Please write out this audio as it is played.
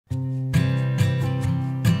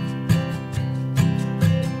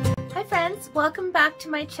friends, welcome back to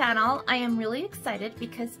my channel. I am really excited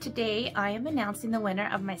because today I am announcing the winner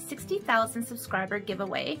of my 60,000 subscriber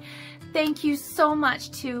giveaway. Thank you so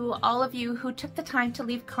much to all of you who took the time to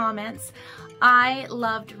leave comments. I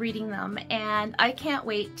loved reading them and I can't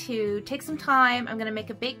wait to take some time. I'm gonna make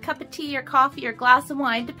a big cup of tea or coffee or glass of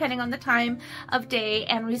wine depending on the time of day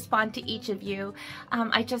and respond to each of you.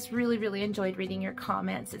 I just really enjoyed reading your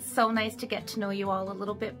comments. It's so nice to get to know you all a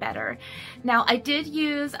little bit better. Now, I did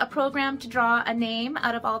use a program to draw a name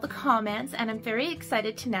out of all the comments, and I'm very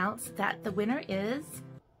excited to announce that the winner is,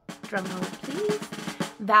 drumroll please,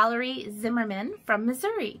 Valerie Zimmerman from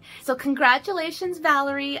Missouri. So congratulations,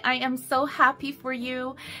 Valerie. I am so happy for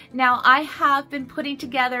you. Now, I have been putting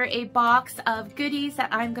together a box of goodies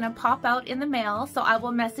that I'm going to pop out in the mail. So I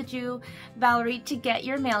will message you, Valerie, to get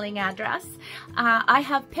your mailing address. I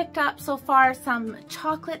have picked up so far some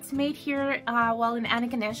chocolates made here while in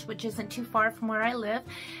Antigonish, which isn't too far from where I live.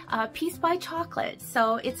 Peace by Chocolate.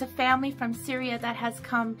 So it's a family from Syria that has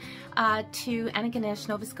come to Antigonish,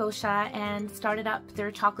 Nova Scotia, and started up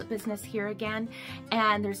their chocolate business here again,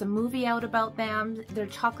 and there's a movie out about them. Their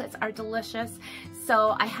chocolates are delicious.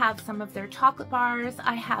 So I have some of their chocolate bars,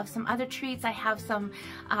 I have some other treats, I have some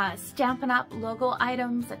Stampin' Up logo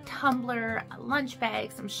items, a tumbler, a lunch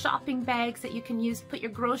bag, some shopping bags that you can use to put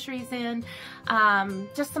your groceries in,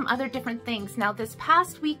 just some other different things. Now, this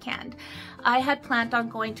past weekend I had planned on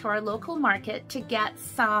going to our local market to get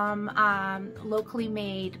some locally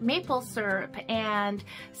made maple syrup and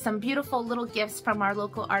some beautiful little gifts from our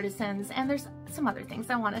local artisans, and there's some other things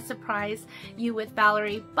I want to surprise you with,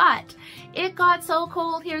 Valerie. But it got so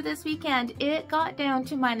cold here this weekend. It got down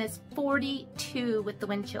to minus 42 with the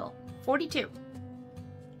wind chill. 42.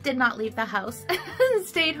 Did not leave the house.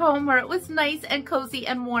 Stayed home where it was nice and cozy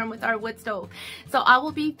and warm with our wood stove. So I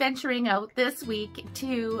will be venturing out this week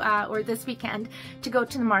to, or this weekend, to go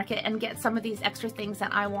to the market and get some of these extra things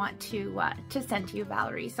that I want to send to you,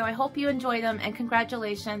 Valerie. So I hope you enjoy them, and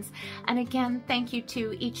congratulations. And again, thank you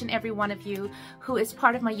to each and every one of you who is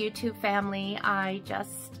part of my YouTube family. I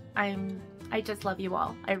just love you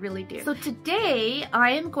all. I really do. So today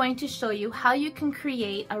I am going to show you how you can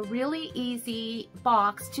create a really easy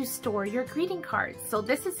box to store your greeting cards. So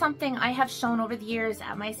this is something I have shown over the years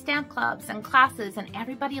at my stamp clubs and classes, and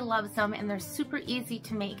everybody loves them, and they're super easy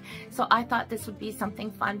to make. So I thought this would be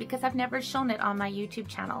something fun because I've never shown it on my YouTube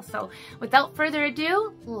channel. So without further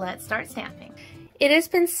ado, let's start stamping. It has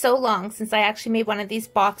been so long since I actually made one of these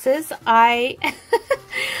boxes. I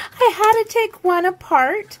had to take one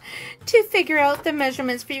apart to figure out the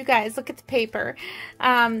measurements for you guys. Look at the paper.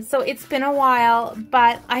 So it's been a while,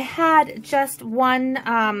 but I had just one,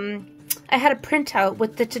 I had a printout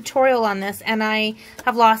with the tutorial on this, and I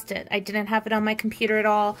have lost it. I didn't have it on my computer at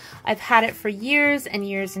all. I've had it for years and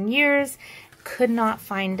years and years. Could not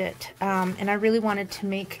find it. And I really wanted to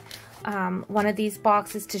make one of these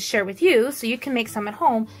boxes to share with you so you can make some at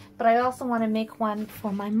home, but I also want to make one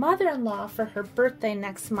for my mother-in-law for her birthday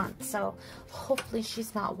next month, so hopefully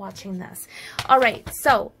she's not watching this. Alright,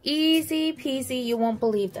 so easy peasy, you won't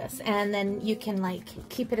believe this, and then you can like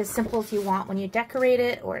keep it as simple as you want when you decorate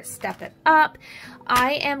it or step it up.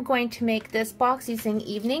 I am going to make this box using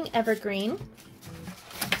Evening Evergreen.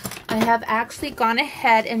 I have actually gone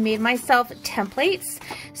ahead and made myself templates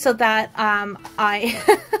so that I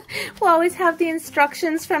will always have the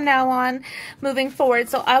instructions from now on moving forward.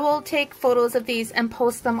 So I will take photos of these and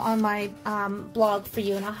post them on my blog for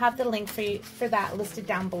you, and I'll have the link for that listed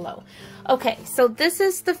down below. Okay, so this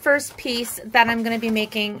is the first piece that I'm going to be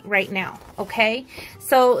making right now. Okay,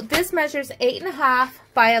 so this measures 8.5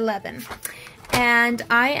 by 11. And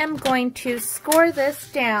I am going to score this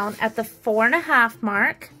down at the 4.5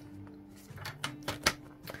 mark.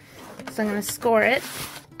 So I'm going to score it,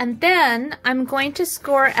 and then I'm going to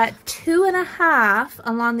score at 2.5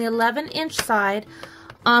 along the 11-inch side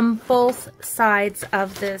on both sides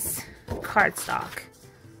of this cardstock.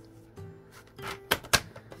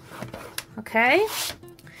 Okay,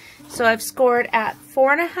 so I've scored at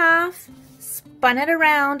 4.5, spun it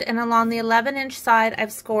around, and along the 11-inch side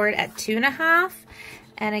I've scored at 2.5,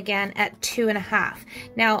 and again at 2.5.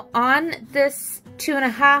 Now on this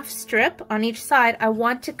 2.5 strip on each side, I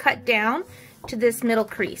want to cut down to this middle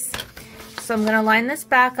crease. So I'm going to line this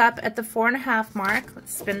back up at the 4.5 mark.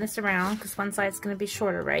 Let's spin this around because one side's going to be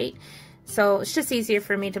shorter, right? So it's just easier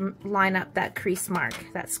for me to line up that crease mark,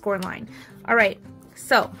 that score line. All right,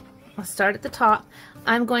 so I'll start at the top.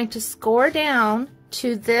 I'm going to score down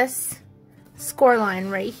to this score line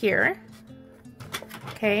right here.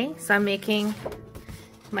 Okay, so I'm making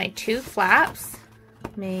my 2 flaps,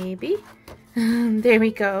 maybe. There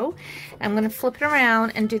we go. I'm going to flip it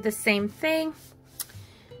around and do the same thing.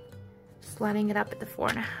 lining it up at the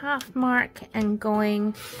 4.5 mark and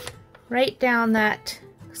going right down that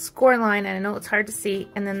score line, and I know it's hard to see,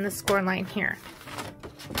 and then the score line here.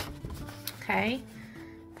 Okay,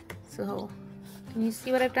 so can you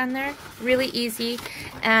see what I've done there? Really easy.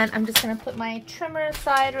 And I'm just going to put my trimmer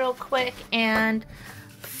aside real quick and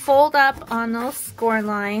fold up on those score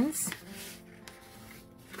lines.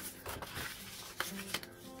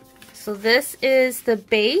 So this is the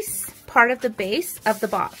base, part of the base of the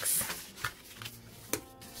box.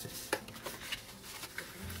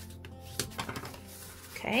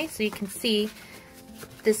 Okay, so you can see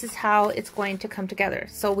this is how it's going to come together.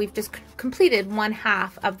 So we've just completed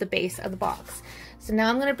 1/2 of the base of the box. So now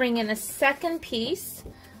I'm going to bring in a second piece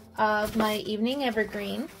of my evening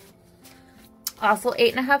evergreen, also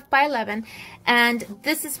 8.5 by 11, and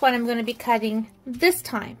this is what I'm going to be cutting this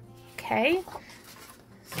time. Okay,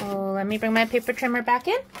 so let me bring my paper trimmer back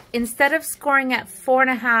in. Instead of scoring at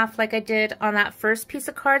 4.5 like I did on that first piece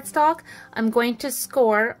of cardstock, I'm going to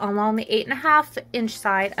score along the 8.5 inch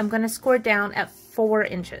side. I'm going to score down at 4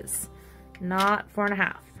 inches, not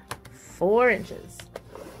 4.5, 4 inches.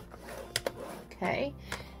 Okay,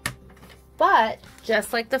 but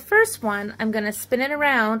just like the first one, I'm going to spin it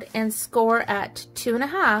around and score at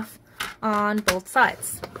 2.5 on both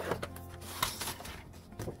sides.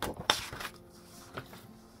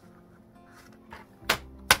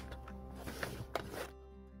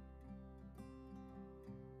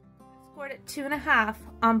 Scored at 2.5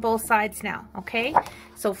 on both sides now. Okay,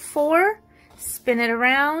 so 4, spin it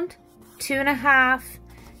around, 2.5,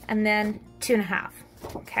 and then 2.5.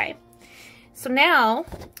 Okay. So now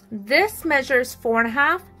this measures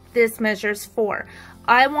 4.5, this measures 4.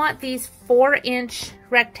 I want these 4-inch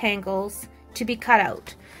rectangles to be cut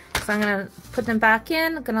out. So I'm going to put them back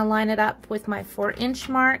in. I'm going to line it up with my 4-inch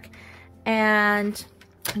mark, and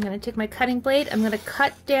I'm going to take my cutting blade. I'm going to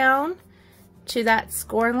cut down to that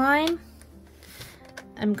score line.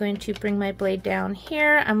 I'm going to bring my blade down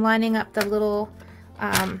here. I'm lining up the little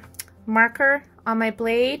marker on my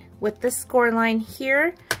blade with the score line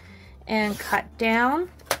here, and cut down.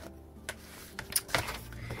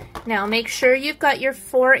 Now make sure you've got your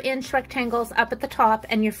 4-inch rectangles up at the top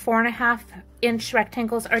and your 4.5-inch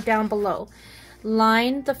rectangles are down below.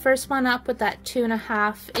 Line the first one up with that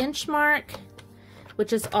 2.5-inch mark,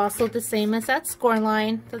 which is also the same as that score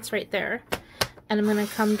line that's right there. And I'm going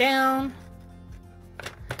to come down,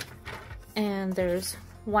 and there's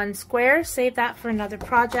one square. Save that for another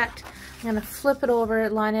project. I'm going to flip it over,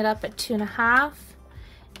 line it up at 2.5.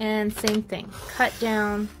 And same thing, cut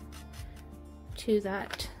down to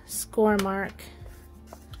that score mark.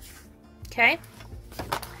 Okay,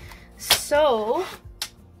 so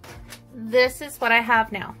this is what I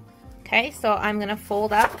have now. Okay, so I'm going to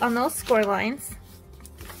fold up on those score lines.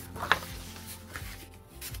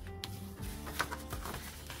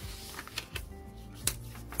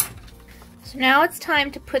 So now it's time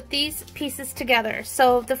to put these pieces together.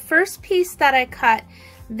 So the first piece that I cut,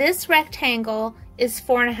 this rectangle is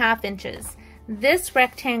 4.5 inches. This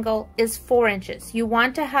rectangle is 4 inches. You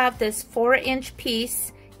want to have this 4-inch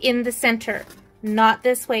piece in the center, not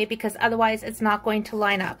this way, because otherwise it's not going to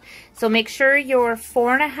line up. So make sure your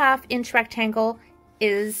 4.5-inch rectangle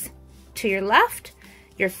is to your left,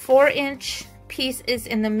 your 4-inch piece is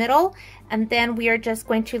in the middle, and then we are just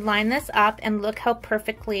going to line this up, and look how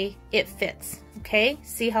perfectly it fits. Okay,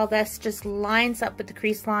 see how this just lines up with the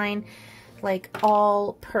crease line, like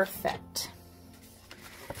all perfect.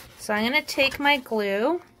 So I'm going to take my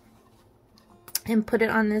glue and put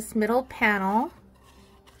it on this middle panel.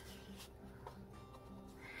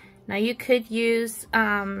 Now you could use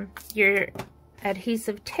your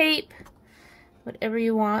adhesive tape, whatever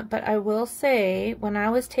you want, but I will say when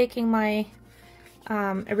I was taking my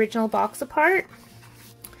original box apart,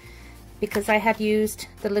 because I had used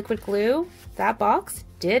the liquid glue, that box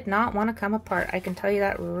did not want to come apart. I can tell you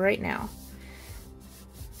that right now.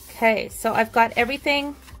 Okay, so I've got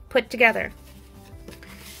everything put together.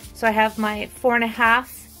 So I have my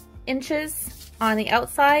 4.5 inches on the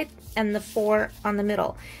outside and the 4 on the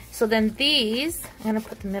middle. So then these, I'm going to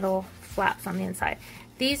put the middle flaps on the inside.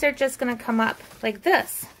 These are just going to come up like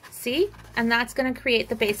this, see? And that's going to create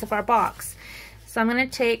the base of our box. So I'm going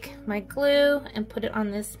to take my glue and put it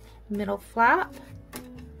on this middle flap.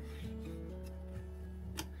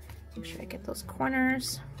 Make sure I get those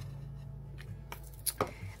corners.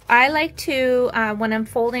 I like to, when I'm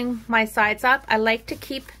folding my sides up, I like to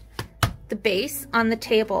keep the base on the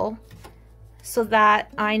table so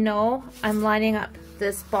that I know I'm lining up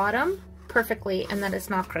this bottom perfectly and that it's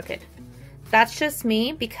not crooked. That's just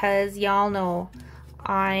me, because y'all know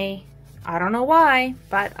I don't know why,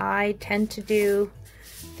 but I tend to do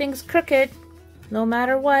things crooked no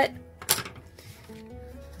matter what.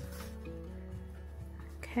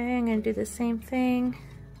 Okay, I'm going to do the same thing.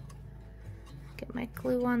 Get my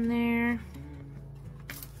glue on there.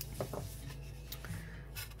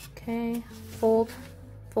 Okay,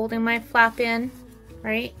 folding my flap in,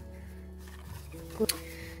 right?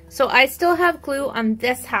 So I still have glue on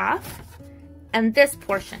this half and this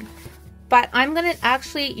portion, but I'm gonna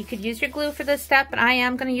actually, you could use your glue for this step, but I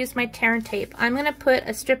am gonna use my tear and tape. I'm gonna put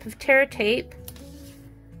a strip of tear tape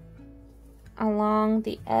along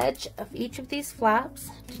the edge of each of these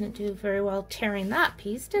flaps. Didn't do very well tearing that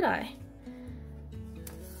piece, did I?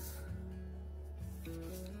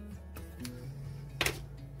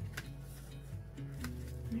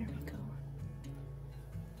 There we go.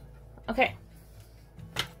 Okay.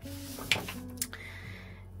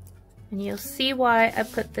 And you'll see why I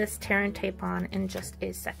put this tear and tape on in just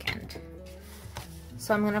a second.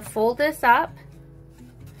 So I'm gonna fold this up,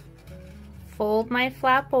 fold my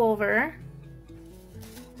flap over,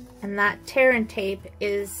 and that tear and tape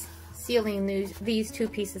is sealing these two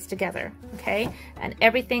pieces together, okay? And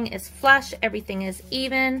everything is flush, everything is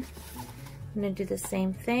even. I'm gonna do the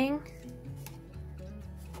same thing.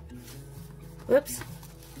 Whoops.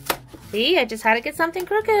 See, I just had to get something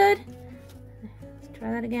crooked. Let's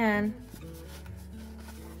try that again.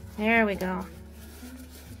 There we go.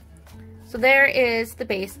 So there is the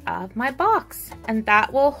base of my box, and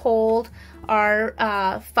that will hold our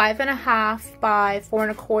 5.5 by 4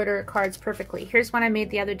 1/4 cards perfectly. Here's one I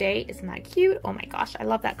made the other day. Isn't that cute? Oh my gosh, I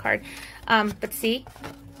love that card. But see,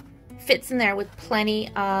 fits in there with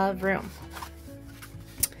plenty of room.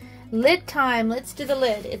 Lid time. Let's do the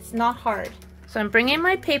lid. It's not hard. So I'm bringing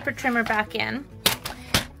my paper trimmer back in,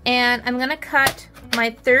 and I'm gonna cut my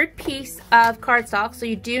third piece of cardstock. So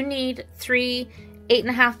you do need 3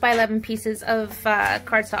 8.5 by 11 pieces of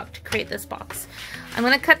cardstock to create this box. I'm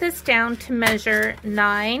gonna cut this down to measure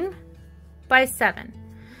 9 by 7.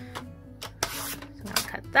 So I'm gonna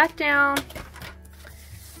cut that down,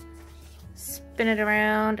 spin it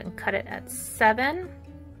around and cut it at 7.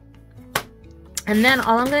 And then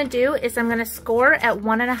all I'm gonna do is I'm gonna score at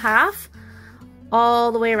 1.5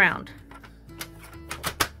 all the way around.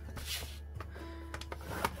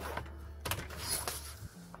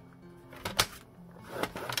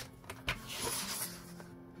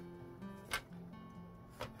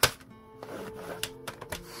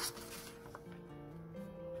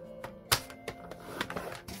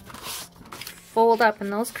 Fold up in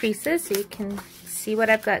those creases so you can see what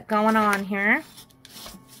I've got going on here.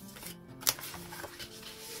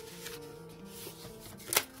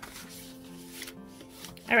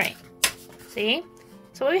 All right, see?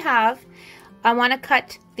 So what we have, I want to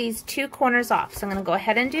cut these 2 corners off. So I'm going to go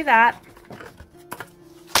ahead and do that.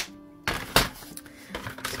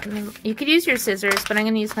 You could use your scissors, but I'm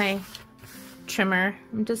going to use my trimmer.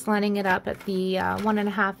 I'm just lining it up at the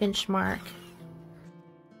 1.5 inch mark.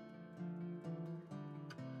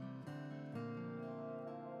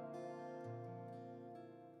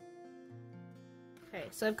 Okay,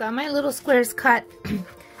 so I've got my little squares cut.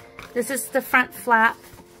 This is the front flap,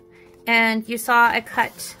 and you saw I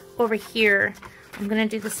cut over here. I'm gonna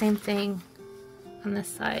do the same thing on this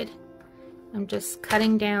side. I'm just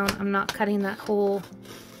cutting down. I'm not cutting that whole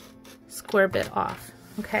square bit off.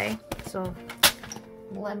 Okay, so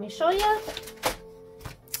let me show you.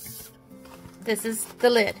 This is the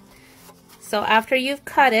lid. So after you've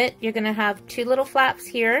cut it, you're gonna have 2 little flaps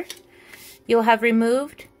here. You'll have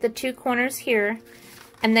removed the 2 corners here,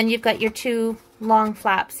 and then you've got your 2 long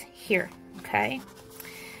flaps here, okay?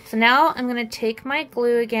 So now I'm gonna take my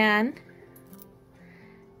glue again,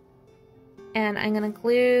 and I'm gonna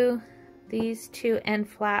glue these 2 end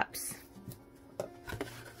flaps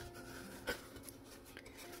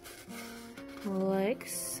like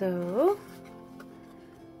so.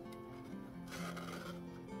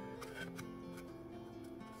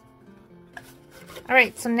 All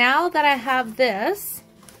right, so now that I have this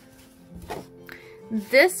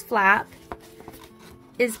flap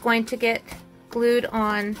is going to get glued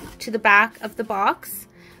on to the back of the box,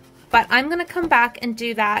 but I'm going to come back and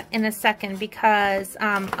do that in a second because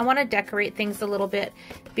I want to decorate things a little bit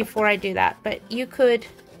before I do that. But you could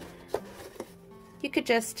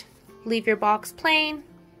just leave your box plain,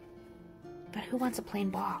 but who wants a plain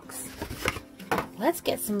box? Let's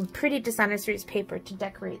get some pretty designer series paper to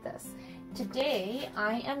decorate this. Today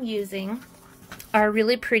I am using our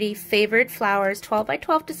really pretty Favored Flowers 12 by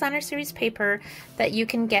 12 designer series paper that you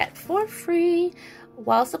can get for free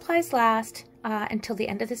while supplies last until the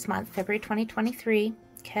end of this month, February 2023.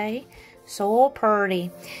 Okay, so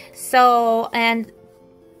pretty. So, and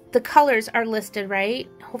the colors are listed, right?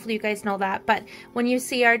 Hopefully you guys know that. But when you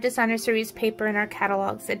see our designer series paper in our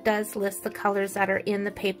catalogs, it does list the colors that are in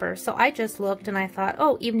the paper. So I just looked and I thought,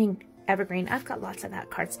 oh, evening evergreen. I've got lots of that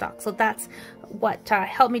cardstock. So that's what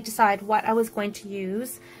helped me decide what I was going to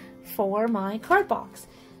use for my card box.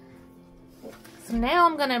 So now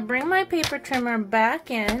I'm going to bring my paper trimmer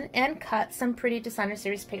back in and cut some pretty designer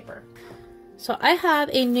series paper. So I have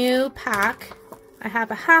a new pack. I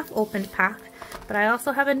have a half opened pack, but I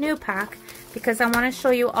also have a new pack because I want to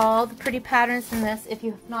show you all the pretty patterns in this if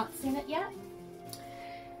you have not seen it yet.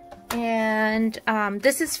 And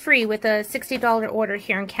this is free with a $60 order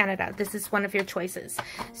here in Canada. This is one of your choices.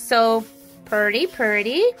 So pretty,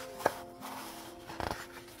 pretty,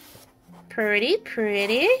 pretty,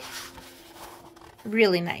 pretty,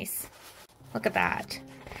 really nice. Look at that.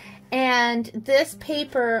 And this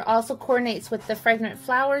paper also coordinates with the Fragrant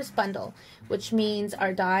Flowers bundle, which means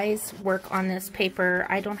our dies work on this paper.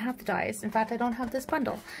 I don't have the dies. In fact, I don't have this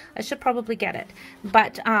bundle. I should probably get it.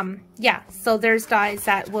 But yeah, so there's dies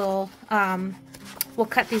that will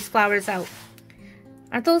cut these flowers out.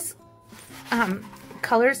 Aren't those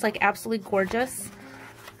colors like absolutely gorgeous?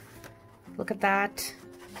 Look at that.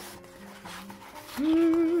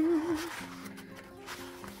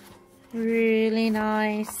 Really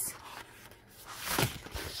nice.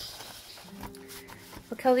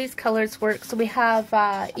 Look how these colors work. So we have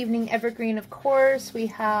Evening Evergreen, of course. We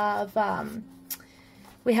have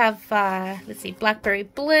let's see, Blackberry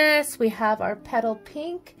Bliss. We have our Petal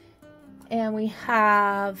Pink, and we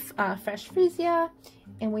have Fresh Freesia,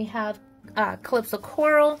 and we have Calypso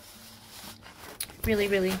Coral. Really,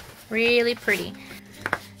 really, really pretty.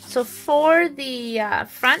 So for the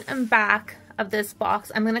front and back of this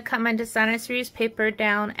box, I'm going to cut my designer series paper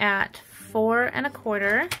down at 4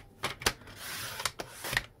 1/4.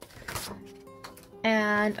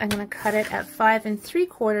 And I'm going to cut it at 5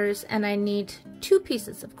 3/4, and I need 2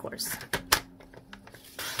 pieces, of course.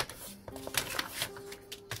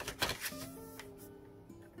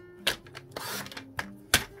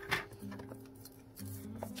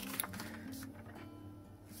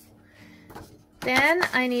 Then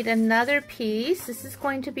I need another piece. This is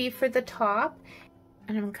going to be for the top,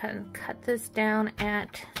 and I'm going to cut this down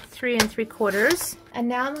at 3 3/4. And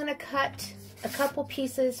now I'm going to cut a couple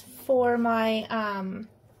pieces for my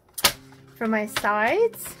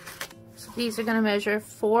sides. So these are going to measure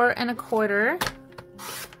 4 1/4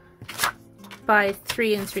 by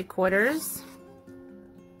 3 3/4.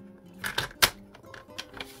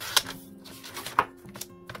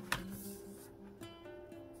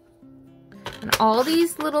 And all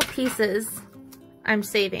these little pieces I'm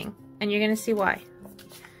saving, and you're going to see why.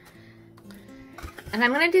 And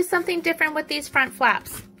I'm going to do something different with these front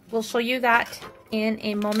flaps. We'll show you that in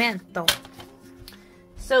a momento.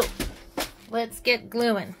 So let's get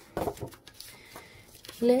gluing.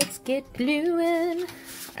 Let's get gluing.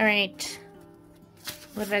 All right.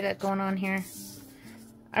 What have I got going on here?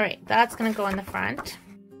 All right, that's going to go in the front.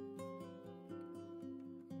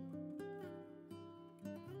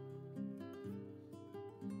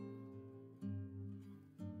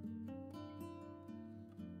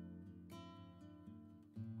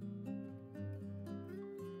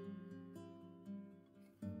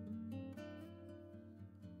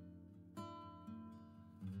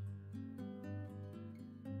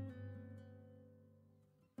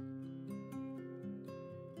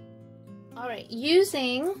 Alright,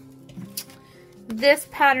 using this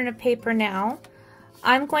pattern of paper now,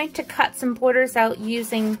 I'm going to cut some borders out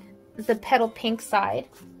using the Petal Pink side.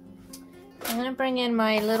 I'm going to bring in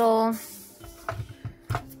my little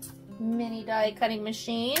mini die cutting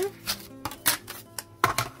machine.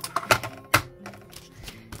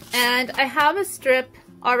 And I have a strip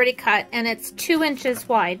already cut, and it's 2 inches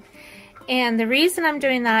wide. And the reason I'm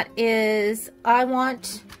doing that is I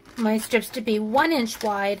want my strips to be 1 inch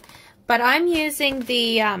wide. But I'm using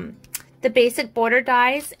the basic border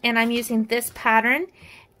dies, and I'm using this pattern,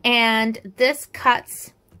 and this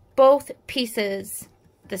cuts both pieces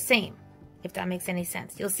the same, if that makes any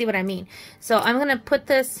sense. You'll see what I mean. So I'm going to put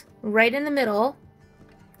this right in the middle,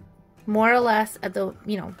 more or less at the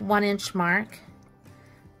 1 inch mark.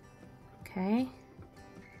 Okay,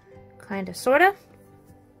 kind of, sort of.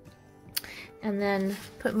 And then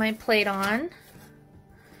put my plate on.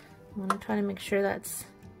 I'm going to try to make sure that's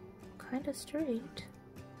kind of straight,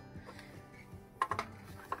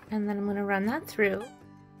 and then I'm going to run that through.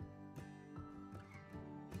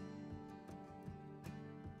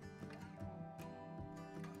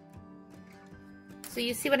 So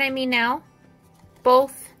you see what I mean now?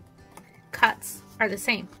 Both cuts are the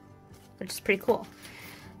same, which is pretty cool.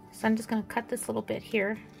 So I'm just going to cut this little bit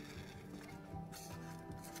here.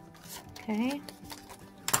 Okay.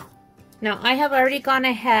 Now I have already gone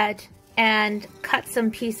ahead and cut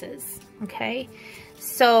some pieces. Okay.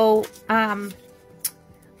 So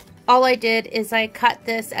all I did is I cut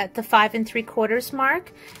this at the 5 3/4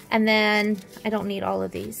 mark, and then I don't need all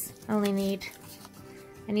of these. I need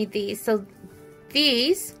these. So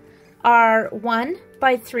these are 1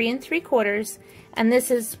 by 3 3/4, and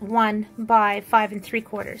this is 1 by 5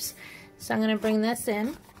 3/4. So I'm going to bring this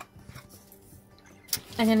in.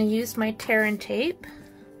 I'm going to use my tear and tape.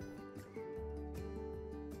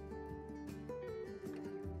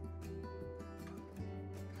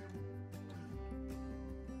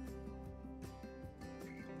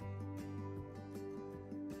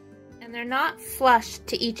 And they're not flush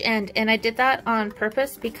to each end, and I did that on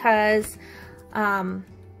purpose because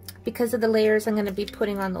of the layers I'm going to be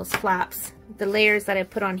putting on those flaps. The layers that I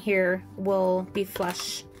put on here will be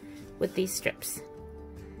flush with these strips.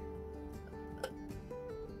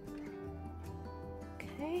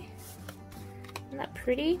 Okay, isn't that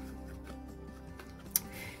pretty?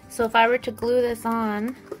 So if I were to glue this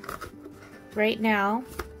on right now,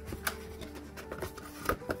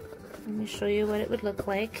 let me show you what it would look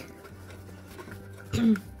like.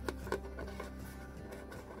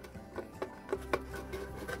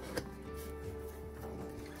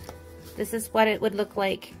 This is what it would look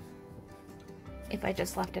like if I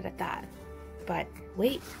just left it at that. But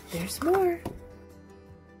wait, there's more.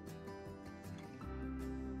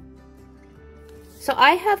 So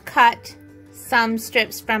I have cut some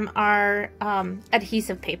strips from our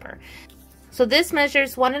adhesive paper. So this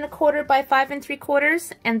measures 1 1/4 by 5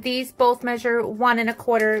 3/4, and these both measure 1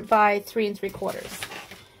 1/4 by 3 3/4.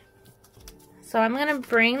 So I'm going to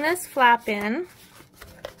bring this flap in.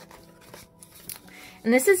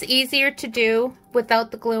 And this is easier to do without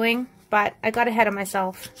the gluing, but I got ahead of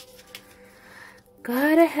myself.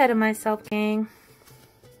 Got ahead of myself, gang.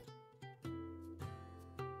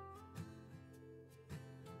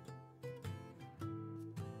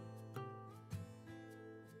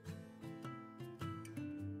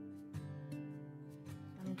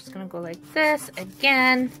 I'm just gonna go like this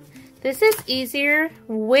again. This is easier,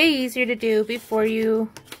 way easier to do before you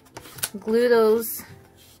glue those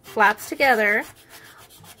flaps together.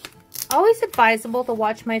 Always advisable to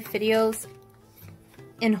watch my videos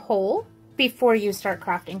in whole before you start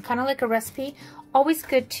crafting, kind of like a recipe. Always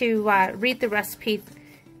good to read the recipe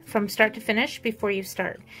from start to finish before you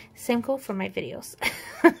start. Same goes for my videos.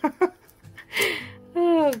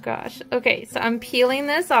 Oh gosh. Okay, so I'm peeling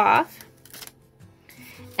this off.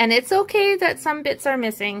 And it's okay that some bits are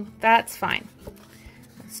missing. That's fine.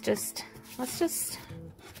 Let's just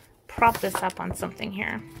prop this up on something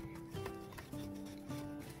here.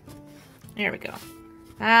 There we go.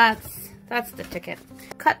 That's the ticket.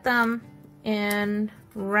 Cut them in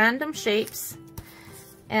random shapes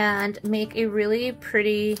and make a really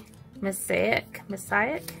pretty mosaic. And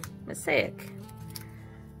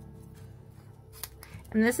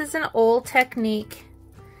this is an old technique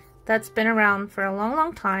that's been around for a long,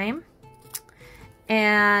 long time.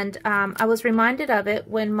 And I was reminded of it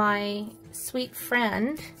when my sweet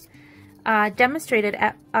friend demonstrated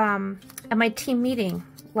at my team meeting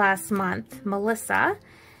last month. Melissa,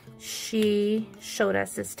 she showed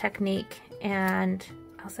us this technique, and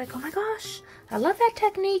I was like, oh my gosh, I love that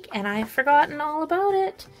technique, and I've forgotten all about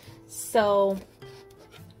it. So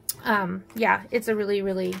yeah, it's a really,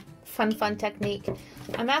 really fun technique.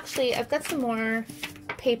 I've got some more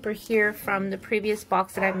paper here from the previous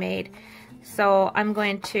box that I've made, so I'm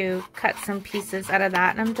going to cut some pieces out of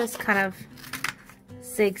that, and I'm just kind of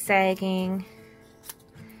zigzagging,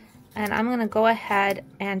 and I'm gonna go ahead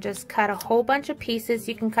and just cut a whole bunch of pieces.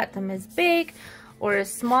 You can cut them as big or as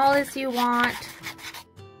small as you want.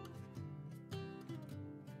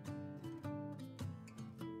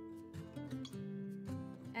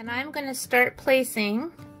 And I'm gonna start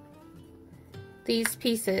placing these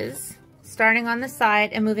pieces starting on the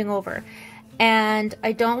side and moving over. And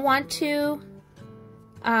I don't want to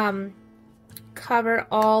cover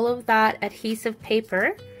all of that adhesive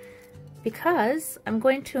paper because I'm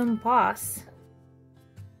going to emboss.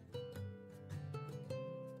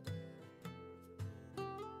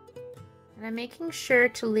 And I'm making sure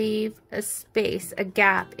to leave a space, a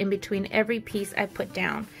gap in between every piece I put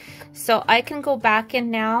down. So I can go back in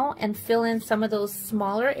now and fill in some of those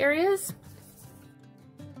smaller areas.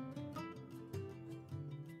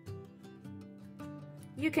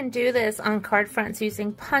 You can do this on card fronts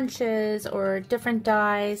using punches or different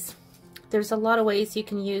dies. There's a lot of ways you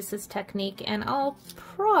can use this technique, and I'll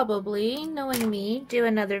probably, knowing me, do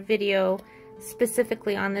another video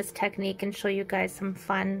specifically on this technique and show you guys some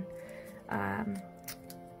fun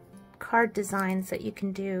card designs that you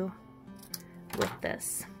can do with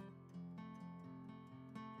this.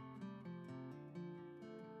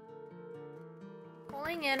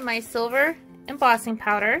 Pulling in my silver embossing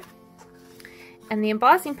powder, and the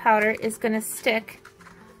embossing powder is going to stick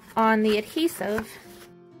on the adhesive.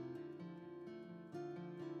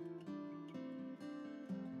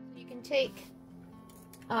 You can take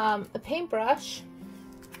a paintbrush,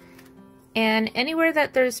 and anywhere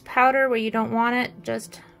that there's powder where you don't want it,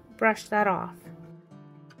 just brush that off.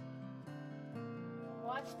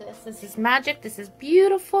 Watch this. This is magic. This is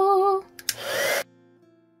beautiful.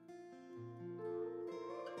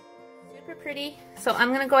 Super pretty. So I'm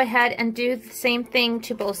going to go ahead and do the same thing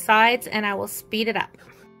to both sides, and I will speed it up.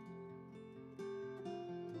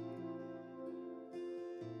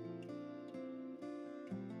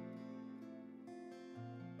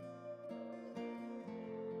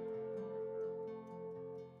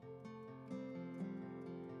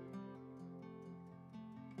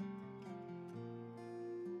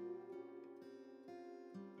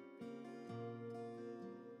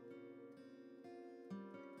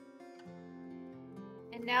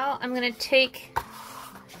 And now I'm going to take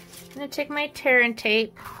my tear and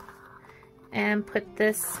tape and put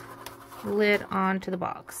this lid onto the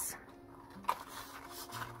box.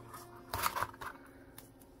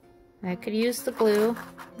 I could use the glue.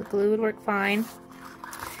 The glue would work fine.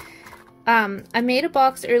 I made a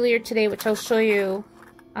box earlier today, which I'll show you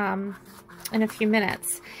in a few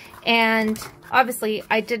minutes. And obviously,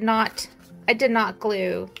 I did not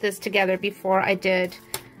glue this together before I did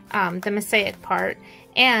the mosaic part.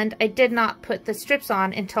 And I did not put the strips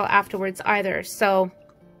on until afterwards either. So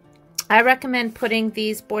I recommend putting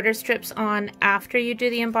these border strips on after you do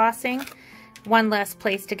the embossing. One less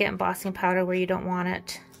place to get embossing powder where you don't want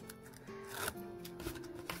it.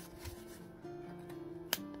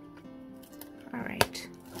 All right,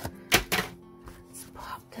 let's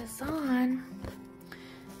pop this on.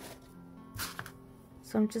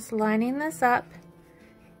 So I'm just lining this up.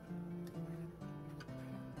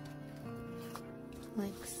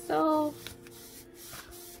 Like so.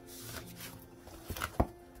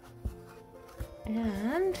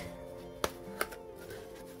 And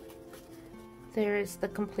there is the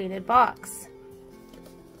completed box.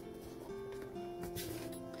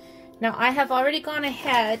 Now I have already gone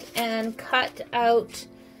ahead and cut out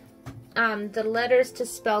the letters to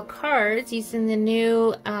spell cards using the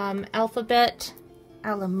new alphabet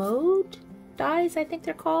Alamode dies, I think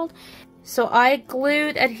they're called. So I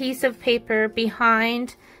glued adhesive paper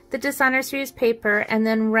behind the designer series paper and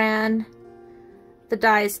then ran the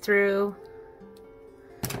dies through.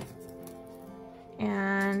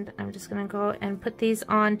 And I'm just going to go and put these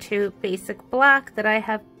onto basic black that I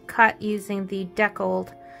have cut using the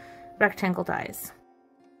deckled rectangle dies.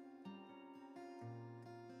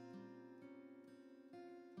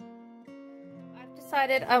 I've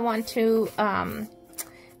decided I want to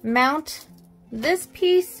mount this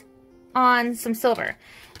piece on some silver.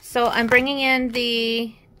 So I'm bringing in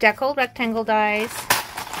the deckled rectangle dies,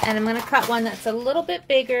 and I'm going to cut one that's a little bit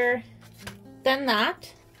bigger than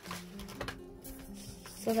that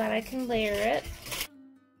so that I can layer it.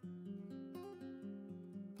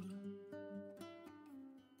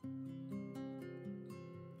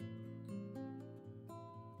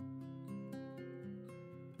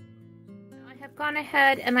 I have gone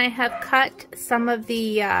ahead and I have cut some of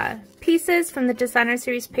the pieces from the designer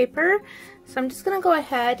series paper. So I'm just going to go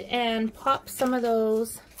ahead and pop some of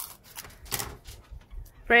those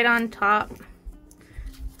right on top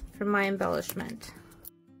for my embellishment.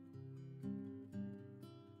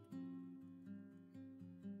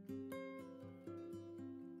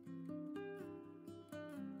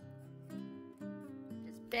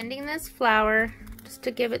 Just bending this flower just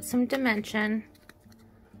to give it some dimension.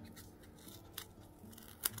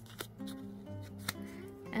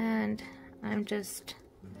 And I'm just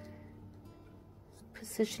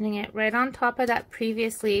positioning it right on top of that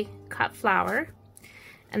previously cut flower.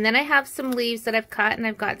 And then I have some leaves that I've cut, and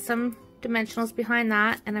I've got some dimensionals behind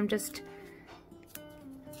that, and I'm just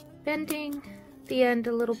bending the end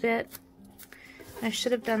a little bit. I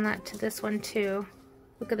should have done that to this one too.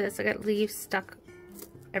 Look at this, I got leaves stuck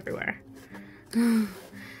everywhere.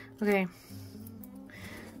 Okay,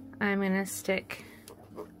 I'm gonna stick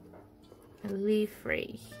a leaf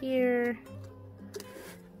right here,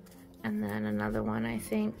 and then another one, I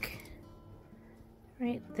think,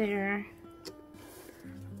 right there.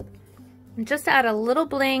 And just to add a little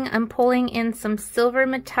bling, I'm pulling in some silver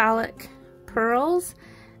metallic pearls,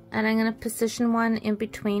 and I'm going to position one in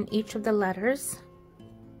between each of the letters.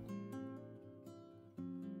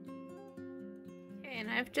 Okay, and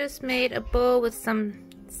I've just made a bow with some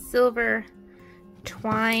silver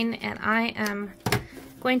twine, and I am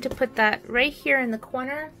going to put that right here in the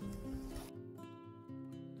corner.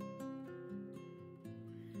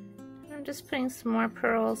 I'm just putting some more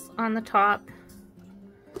pearls on the top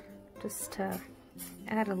just to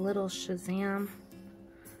add a little shazam.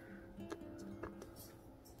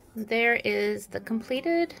 There is the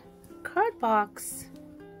completed card box.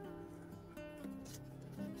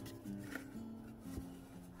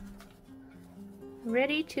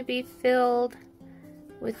 Ready to be filled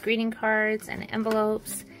with greeting cards and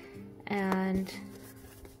envelopes, and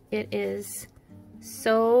it is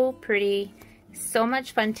so pretty, so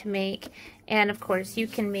much fun to make. And of course you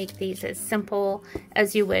can make these as simple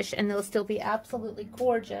as you wish and they'll still be absolutely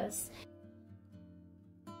gorgeous.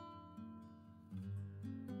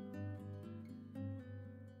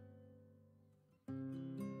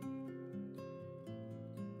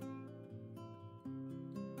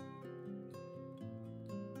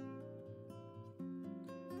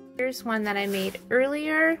 Here's one that I made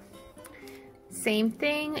earlier. Same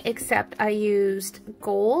thing, except I used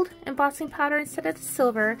gold embossing powder instead of the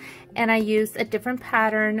silver, and I used a different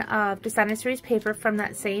pattern of Designer Series paper from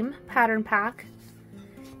that same pattern pack.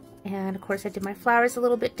 And of course I did my flowers a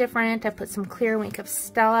little bit different. I put some clear Wink of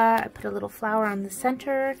Stella, I put a little flower on the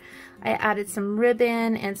center, I added some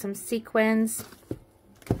ribbon and some sequins,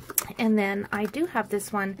 and then I do have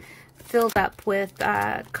this one filled up with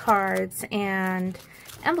cards and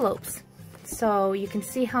envelopes, so you can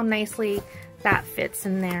see how nicely that fits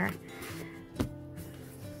in there.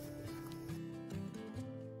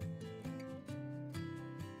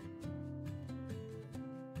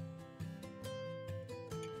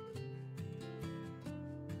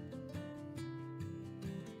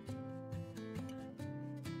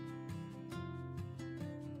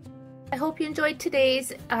 I hope you enjoyed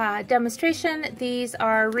today's demonstration. These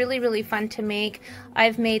are really fun to make.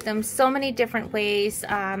 I've made them so many different ways,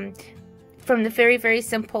 from the very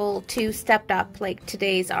simple to stepped up like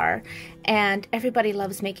today's are, and everybody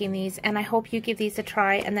loves making these, and I hope you give these a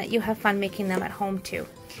try and that you have fun making them at home too.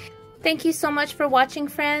 Thank you so much for watching,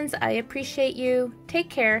 friends. I appreciate you. Take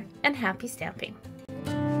care and happy stamping.